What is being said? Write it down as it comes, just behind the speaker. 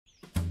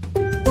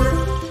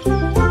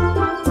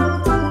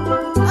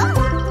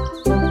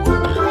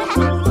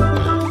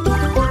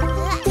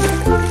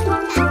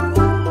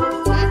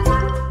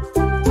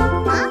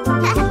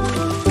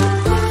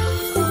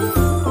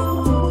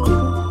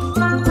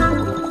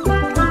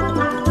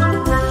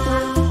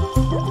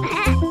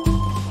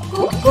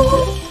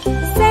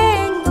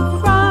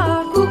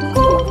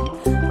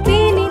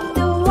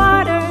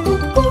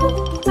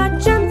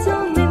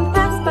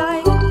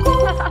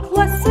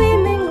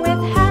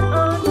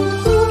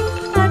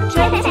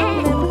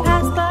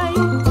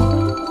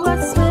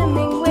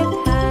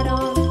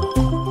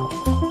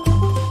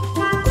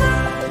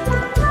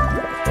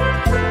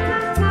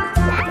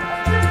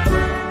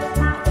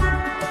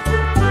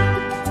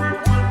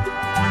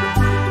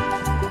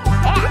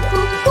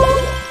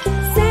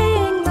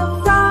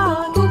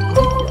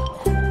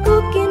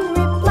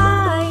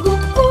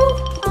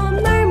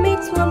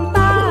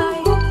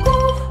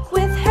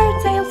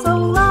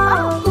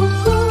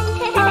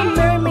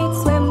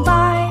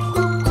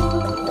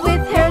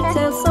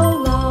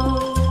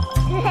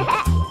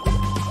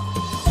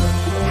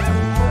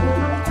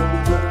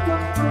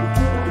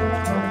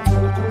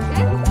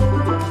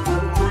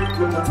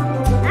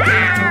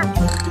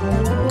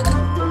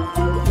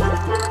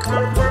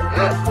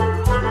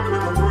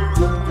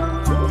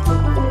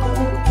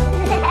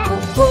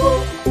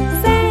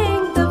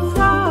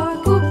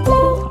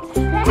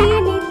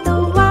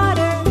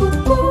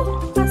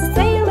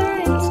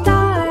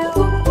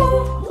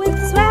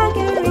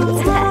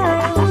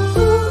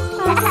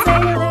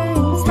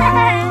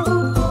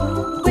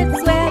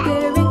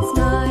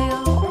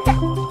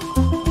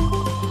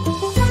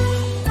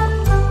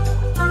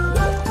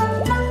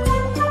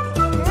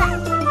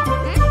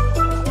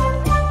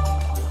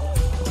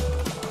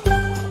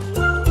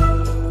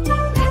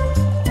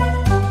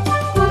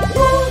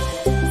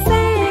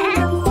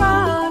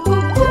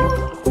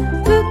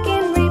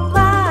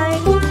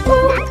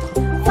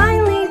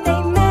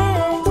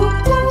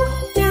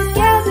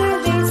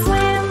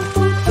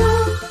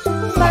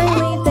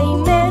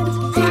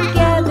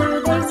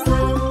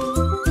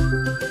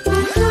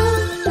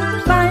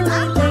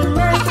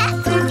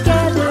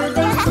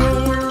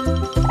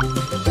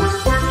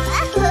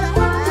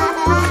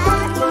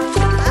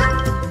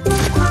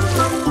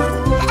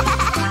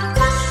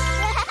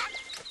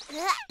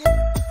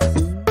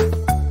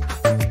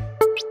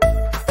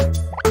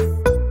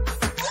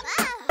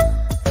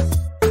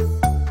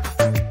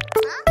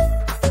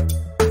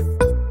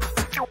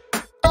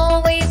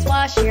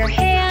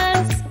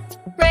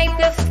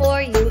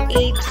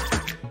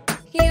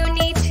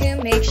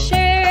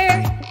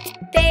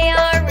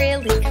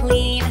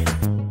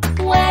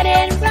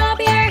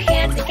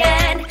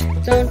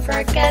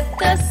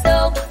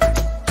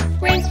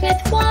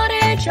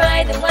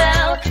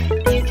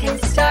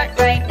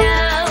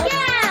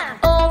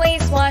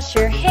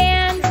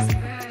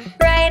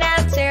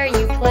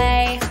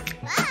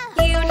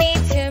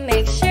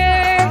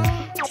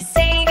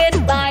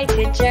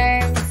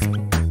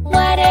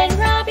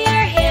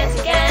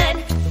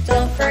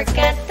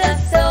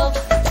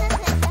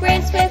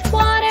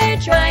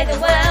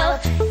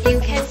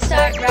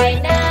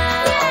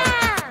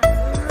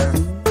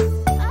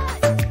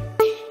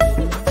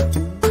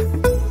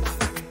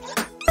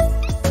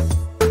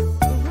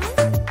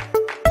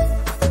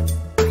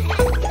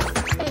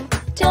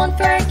Don't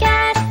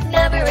forget,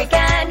 never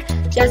again,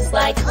 just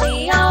like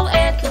Cleo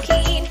and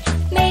Cuquín.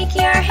 Make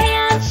your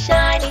hands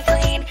shiny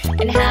clean,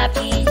 and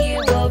happy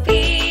you will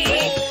be.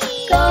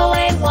 Go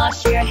and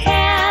wash your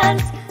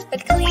hands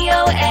with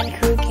Cleo and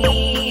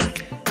Cuquín.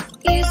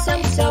 Use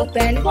some soap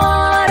and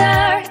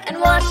water and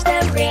wash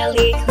them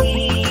really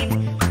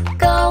clean.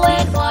 Go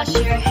and wash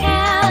your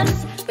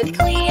hands with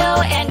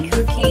Cleo and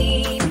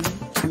Cuquín.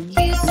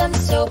 Use some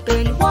soap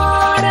and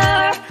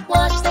water,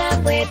 wash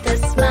them with a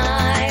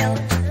smile.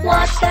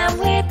 Wash them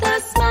with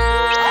a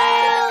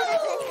smile.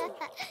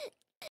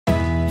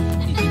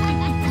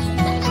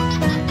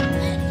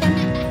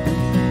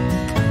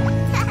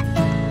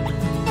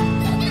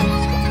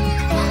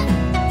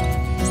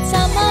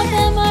 Some of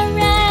them are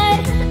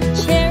red,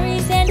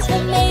 cherries and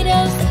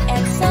tomatoes,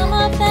 and some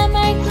of them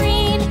are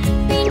green,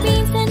 green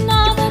beans and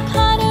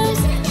avocados.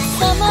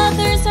 Some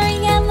others are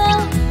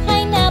yellow,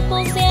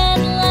 pineapples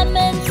and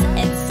lemons,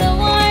 and so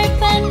are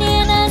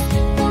bananas.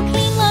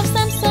 Cuquín loves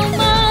them so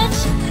much.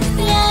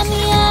 Yum,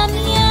 yum,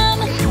 yum.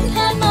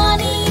 Come on,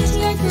 eat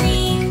your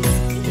greens.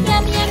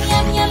 Yum, yum,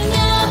 yum, yum,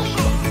 yum.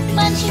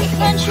 Munch and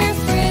crunch your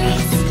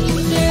fruits.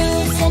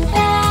 Fruits and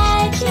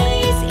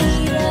veggies,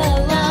 eat a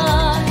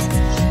lot.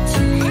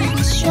 To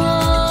be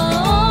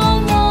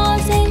strong all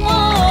day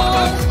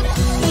long.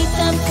 Eat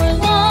them for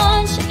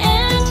lunch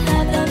and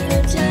have them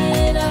for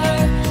dinner.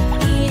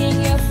 Eating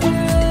your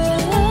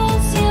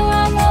fruits, you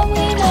are a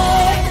winner.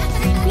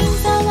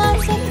 Greens are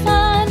lots of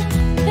fun.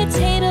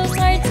 Potatoes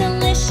are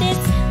delicious.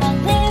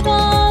 Omit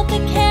all the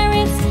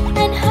carrots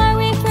and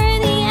hurry for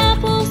the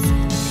apples.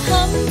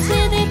 Come to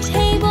the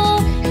table,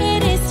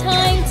 it is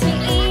time to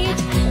eat.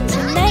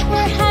 Tonight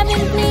we're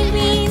having green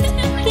beans,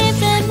 give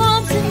them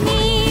all to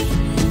me.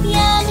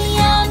 Yum,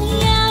 yum,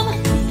 yum,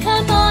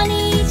 come on,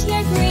 eat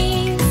your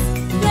greens.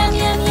 Yum,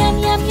 yum, yum,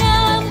 yum,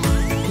 yum,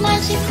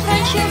 munch and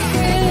crunch your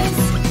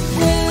fruits.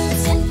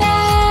 Fruits and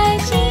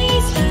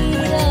veggies,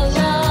 eat a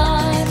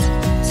lot.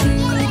 To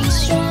be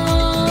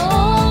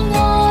strong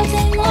all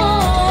day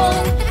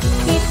long.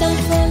 Eat them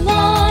for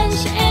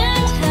lunch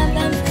and have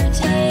them for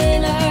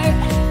dinner.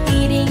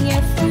 Eating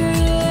your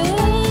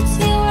fruits,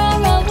 you are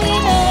a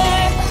winner.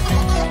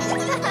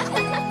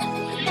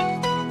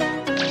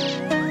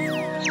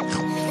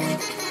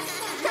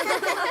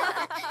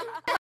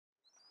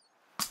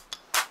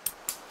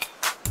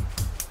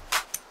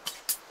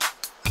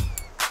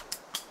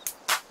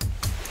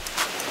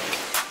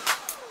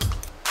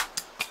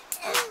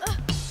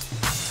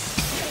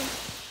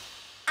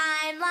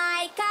 I'm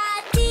like a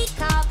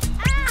teacup.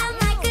 I'm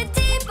like a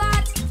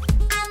teapot.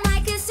 I'm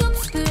like a soup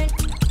spoon.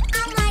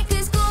 I'm like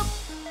a scoop.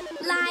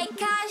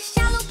 Like a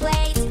shallow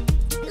plate.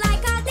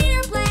 Like a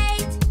dinner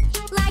plate.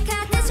 Like a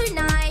dessert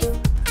knife.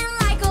 And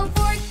like a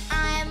fork.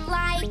 I'm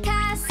like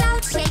a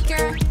salt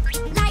shaker.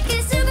 Like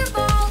a sugar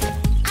bowl.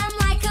 I'm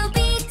like a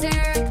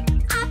beater.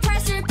 A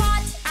presser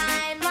pot.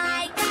 I'm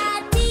like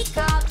a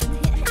teacup.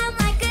 I'm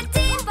like a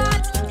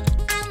teapot.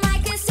 I'm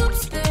like a soup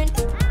spoon.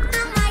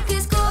 I'm like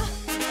a scoop.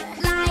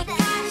 Like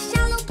a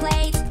shallow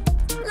plate,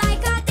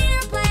 like a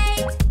dinner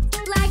plate,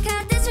 like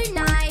a dessert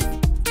knife,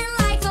 and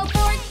like a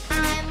fork.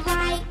 I'm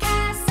like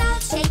a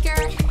salt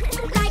shaker,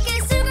 like a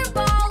sugar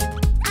bowl.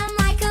 I'm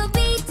like a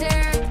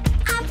beater,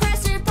 a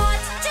presser pot.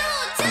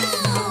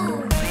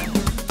 Choo-choo!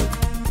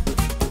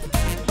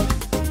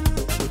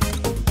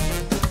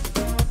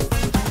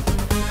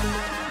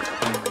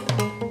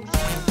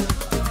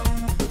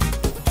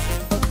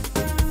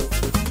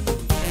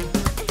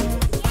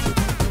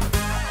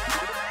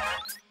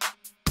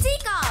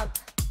 Teacup,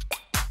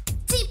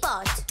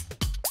 teapot,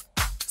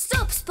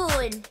 soup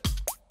spoon,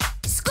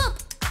 scoop,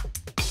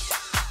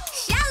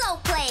 shallow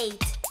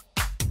plate,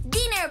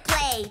 dinner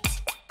plate,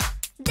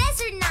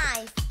 dessert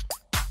knife,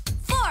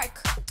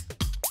 fork,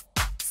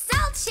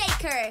 salt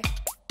shaker,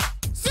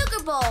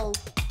 sugar bowl,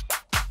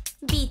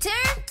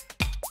 beater,